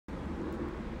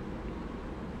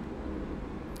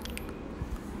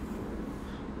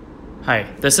Hi,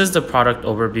 this is the product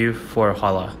overview for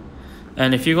Holla.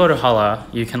 And if you go to Holla,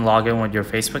 you can log in with your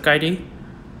Facebook ID.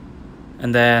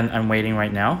 And then I'm waiting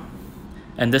right now.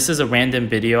 And this is a random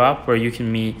video app where you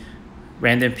can meet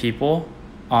random people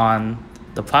on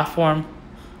the platform,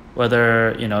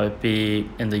 whether it be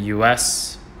in the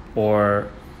US or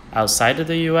outside of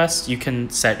the US. You can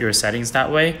set your settings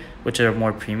that way, which are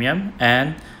more premium,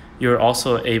 and you're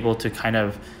also able to kind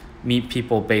of meet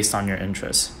people based on your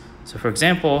interests. So for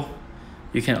example,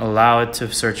 you can allow it to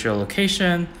search your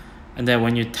location, and then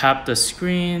when you tap the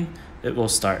screen, it will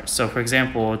start. So for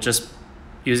example, just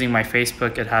using my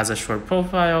Facebook, it has a short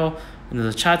profile and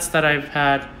the chats that I've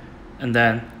had, and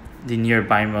then the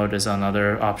nearby mode is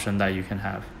another option that you can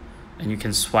have. And you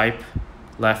can swipe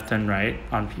left and right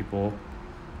on people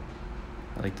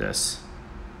like this.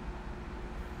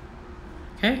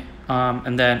 Okay,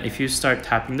 and then if you start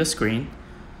tapping the screen,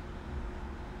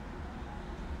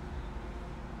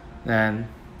 then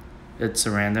it's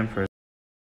a random person.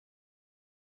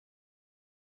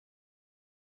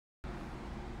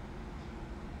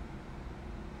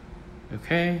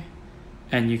 Okay,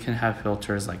 and you can have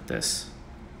filters like this.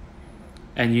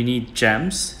 And you need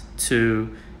gems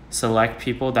to select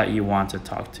people that you want to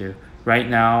talk to. Right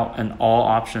now, an all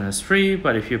option is free,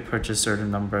 but if you purchase a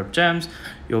certain number of gems,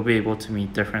 you'll be able to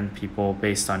meet different people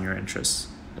based on your interests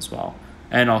as well,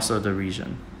 and also the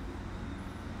region.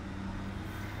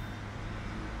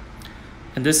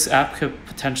 And this app could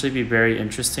potentially be very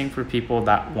interesting for people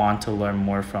that want to learn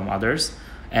more from others,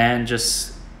 and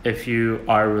just if you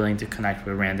are willing to connect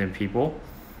with random people.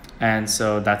 And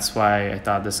so that's why I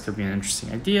thought this could be an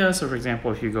interesting idea. So for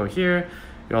example, if you go here,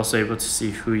 you're also able to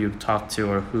see who you've talked to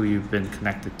or who you've been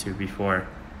connected to before.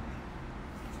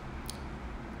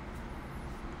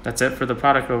 That's it for the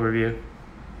product overview.